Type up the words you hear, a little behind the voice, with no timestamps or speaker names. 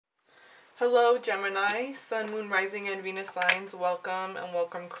Hello Gemini, Sun, Moon, Rising, and Venus signs. Welcome and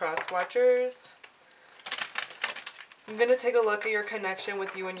welcome cross watchers. I'm going to take a look at your connection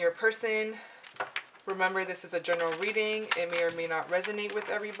with you and your person. Remember, this is a general reading. It may or may not resonate with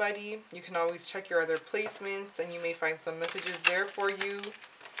everybody. You can always check your other placements and you may find some messages there for you.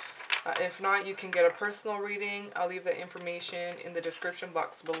 If not, you can get a personal reading. I'll leave the information in the description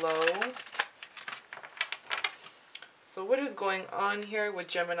box below. So what is going on here with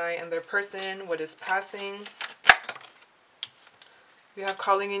Gemini and their person? What is passing? We have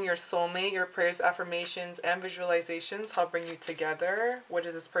calling in your soulmate. Your prayers, affirmations, and visualizations help bring you together. What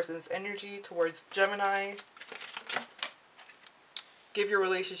is this person's energy towards Gemini? Give your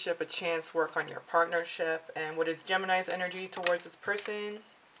relationship a chance. Work on your partnership. And what is Gemini's energy towards this person?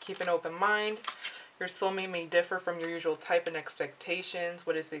 Keep an open mind. Your soulmate may differ from your usual type and expectations.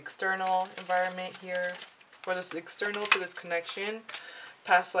 What is the external environment here? What is external to this connection?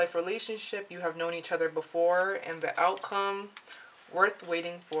 Past life relationship. You have known each other before, and the outcome worth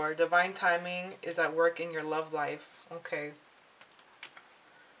waiting for. Divine timing is at work in your love life. Okay.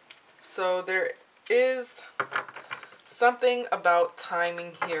 So there is something about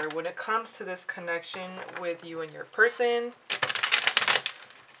timing here when it comes to this connection with you and your person.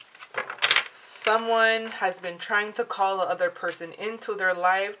 Someone has been trying to call the other person into their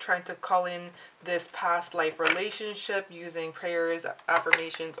life, trying to call in this past life relationship using prayers,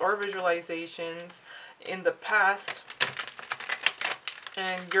 affirmations, or visualizations in the past.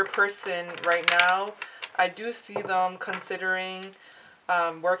 And your person right now, I do see them considering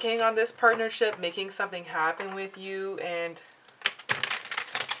working on this partnership, making something happen with you, and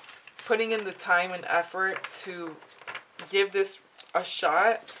putting in the time and effort to give this a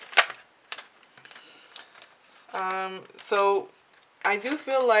shot. So I do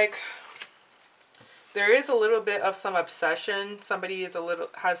feel like there is a little bit of some obsession. Somebody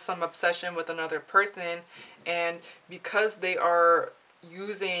has some obsession with another person, and because they are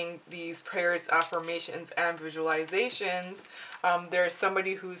using these prayers, affirmations, and visualizations, there's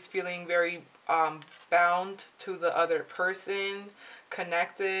somebody who's feeling very bound to the other person,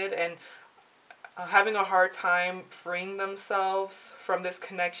 connected, and having a hard time freeing themselves from this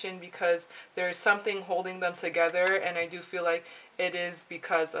connection because there's something holding them together. And I do feel like it is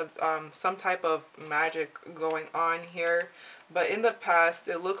because of some type of magic going on here. But in the past,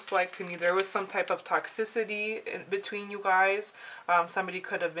 it looks like to me there was some type of toxicity between you guys. Somebody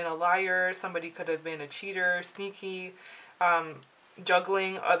could have been a liar. Somebody could have been a cheater, sneaky,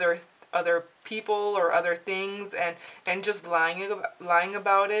 juggling other people or other things, and just lying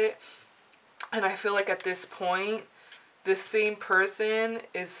about it. And I feel like at this point, this same person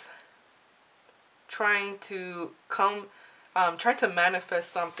is trying to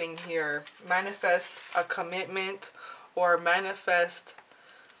manifest something here. Manifest a commitment, or manifest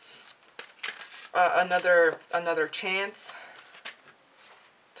another chance.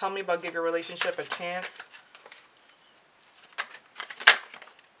 Tell me about give your relationship a chance.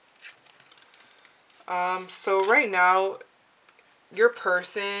 So right now, your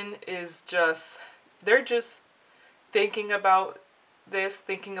person is they're just thinking about this,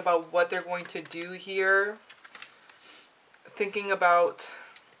 thinking about what they're going to do here, thinking about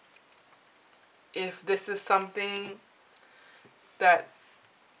if this is something that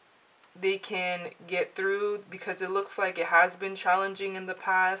they can get through, because it looks like it has been challenging in the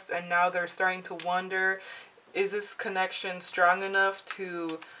past, and now they're starting to wonder, is this connection strong enough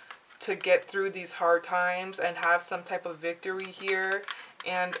to get through these hard times and have some type of victory here?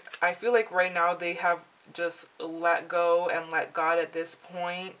 And I feel like right now they have just let go and let God at this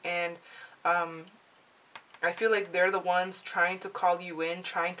point. And I feel like they're the ones trying to call you in,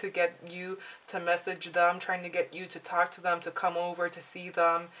 trying to get you to message them, trying to get you to talk to them, to come over to see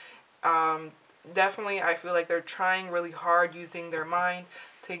them. Definitely, I feel like they're trying really hard using their mind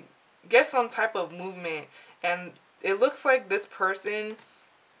to get some type of movement. And it looks like this person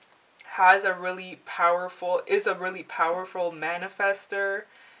is a really powerful manifester,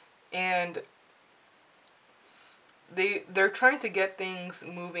 and they're trying to get things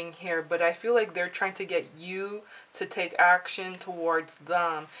moving here, but I feel like they're trying to get you to take action towards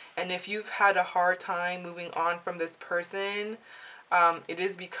them. And if you've had a hard time moving on from this person, it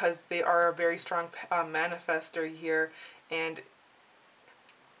is because they are a very strong manifester here, and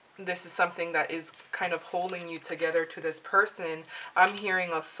this is something that is kind of holding you together to this person. I'm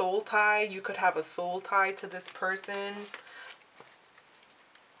hearing a soul tie. You could have a soul tie to this person.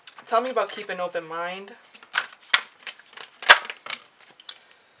 Tell me about keep an open mind.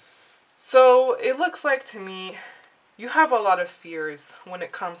 So it looks like to me you have a lot of fears when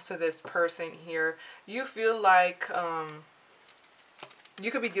it comes to this person here. You feel like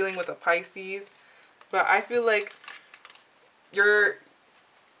you could be dealing with a Pisces, but I feel like you're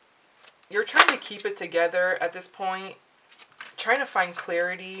trying to keep it together at this point, trying to find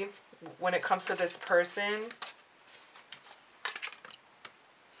clarity when it comes to this person.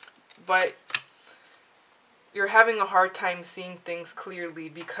 But you're having a hard time seeing things clearly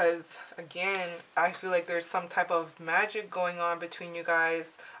because, again, I feel like there's some type of magic going on between you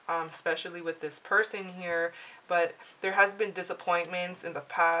guys, especially with this person here. But there has been disappointments in the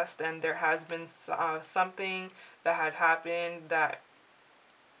past, and there has been something that had happened that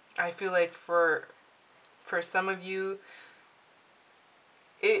I feel like for some of you,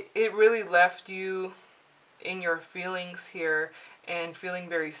 it really left you in your feelings here and feeling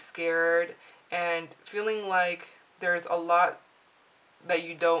very scared and feeling like there's a lot that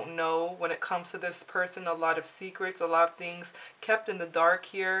you don't know when it comes to this person, a lot of secrets, a lot of things kept in the dark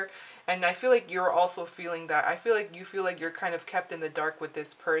here. And I feel like you're also feeling that. I feel like you feel like you're kind of kept in the dark with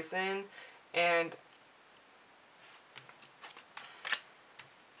this person, and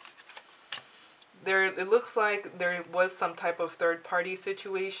it looks like there was some type of third party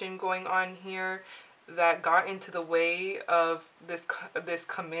situation going on here that got into the way of this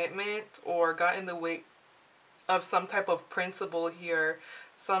commitment, or got in the way of some type of principle here.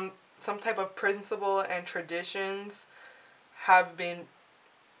 Some type of principle and traditions have been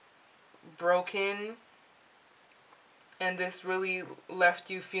broken, and this really left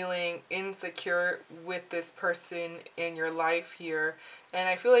you feeling insecure with this person in your life here. And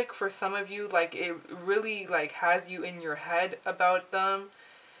I feel like for some of you, like, it really like has you in your head about them,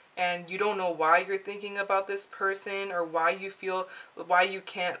 and you don't know why you're thinking about this person, or why you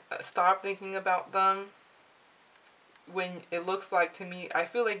can't stop thinking about them, when it looks like, to me, I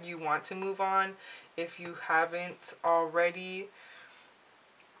feel like you want to move on if you haven't already,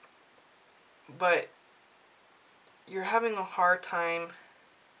 but you're having a hard time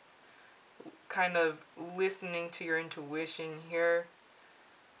kind of listening to your intuition here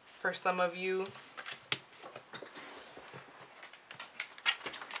for some of you.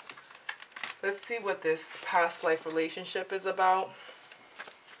 Let's see what this past life relationship is about.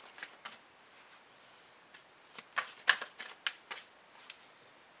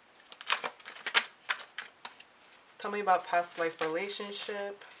 Tell me about past life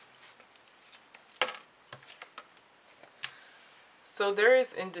relationship. So there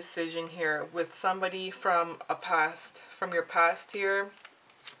is indecision here with somebody from your past here.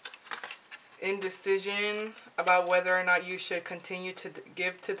 Indecision about whether or not you should continue to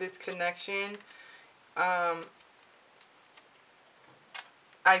give to this connection. I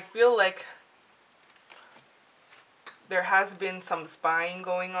feel like there has been some spying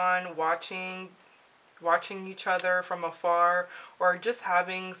going on, watching each other from afar, or just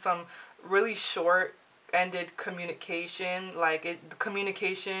having some really short-ended communication. Like, the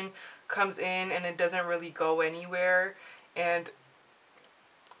communication comes in and it doesn't really go anywhere, and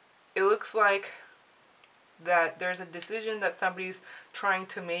it looks like that there's a decision that somebody's trying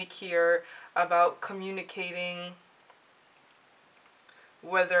to make here about communicating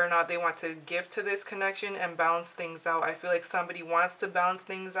whether or not they want to give to this connection and balance things out. I feel like somebody wants to balance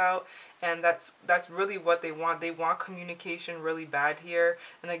things out, and that's really what they want. They want communication really bad here.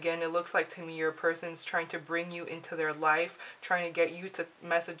 And again, it looks like to me your person's trying to bring you into their life, trying to get you to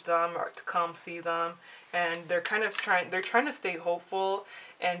message them or to come see them. And they're trying to stay hopeful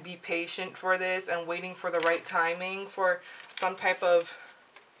and be patient for this, and waiting for the right timing for some type of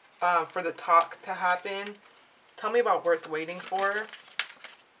for the talk to happen. Tell me about worth waiting for.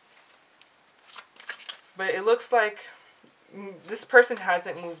 But it looks like this person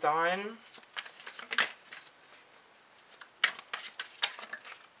hasn't moved on.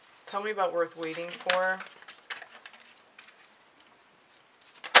 Tell me about worth waiting for.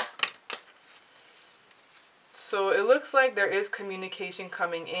 So it looks like there is communication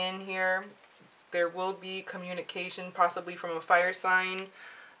coming in here. There will be communication possibly from a fire sign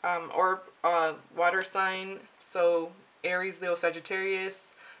or water sign. So Aries, Leo,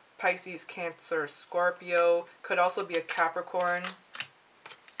 Sagittarius, Pisces, Cancer, Scorpio. Could also be a Capricorn.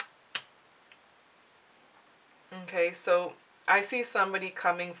 Okay, so I see somebody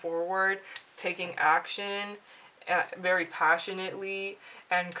coming forward, taking action very passionately,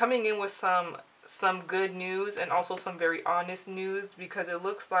 and coming in with some good news, and also some very honest news, because it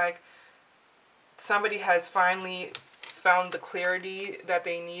looks like somebody has finally found the clarity that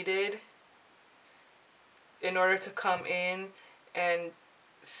they needed in order to come in and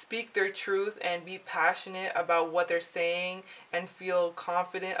speak their truth and be passionate about what they're saying and feel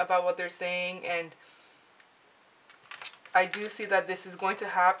confident about what they're saying. And I do see that this is going to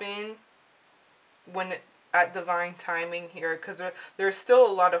happen when at divine timing here, because there's still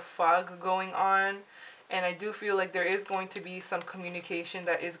a lot of fog going on. And I do feel like there is going to be some communication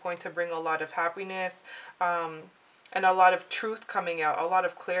that is going to bring a lot of happiness, and a lot of truth coming out, a lot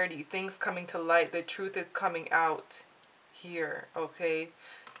of clarity, things coming to light. The truth is coming out here, okay?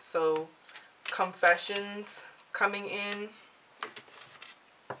 So confessions coming in.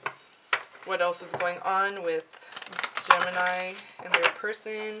 What else is going on with Gemini and their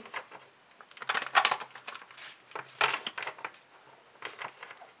person?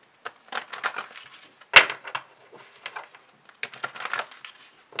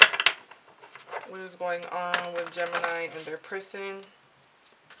 What is going on with Gemini and their person?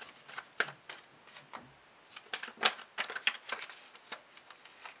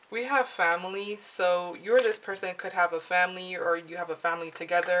 We have family, so you or this person could have a family, or you have a family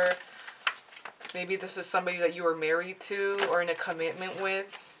together. Maybe this is somebody that you are married to or in a commitment with.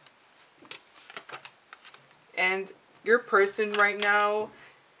 And your person right now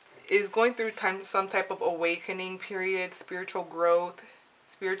is going through some type of awakening period, spiritual growth,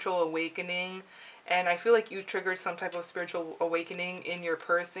 spiritual awakening. And I feel like you triggered some type of spiritual awakening in your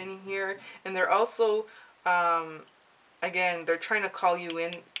person here. And they're also, again, they're trying to call you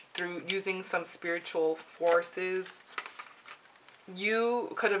in through using some spiritual forces.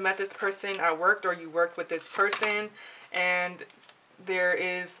 You could have met this person at work, or you worked with this person, and there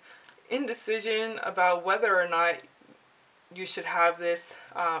is indecision about whether or not you should have this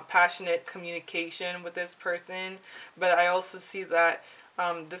passionate communication with this person. But I also see that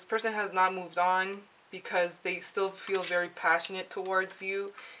this person has not moved on, because they still feel very passionate towards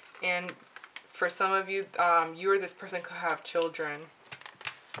you. And for some of you, you or this person could have children.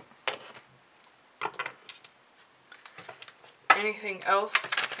 Anything else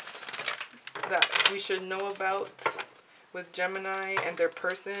that we should know about with Gemini and their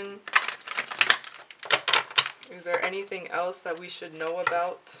person? Is there anything else that we should know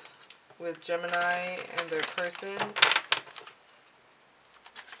about with Gemini and their person?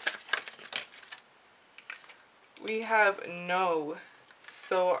 We have no.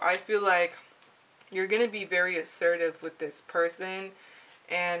 So I feel like you're going to be very assertive with this person,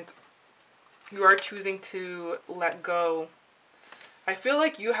 and you are choosing to let go. I feel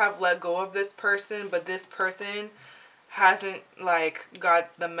like you have let go of this person, but this person hasn't like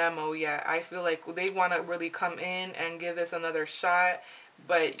got the memo yet. I feel like they want to really come in and give this another shot,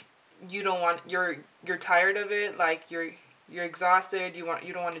 but you don't want, you're tired of it. Like you're exhausted. You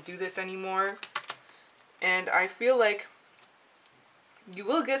don't want to do this anymore. And I feel like you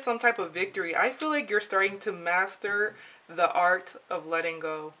will get some type of victory. I feel like you're starting to master the art of letting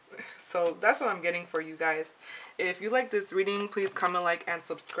go. So that's what I'm getting for you guys. If you like this reading, please comment, like, and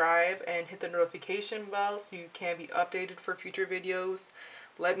subscribe, and hit the notification bell so you can be updated for future videos.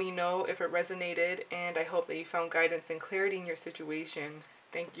 Let me know if it resonated, and I hope that you found guidance and clarity in your situation.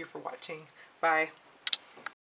 Thank you for watching. Bye.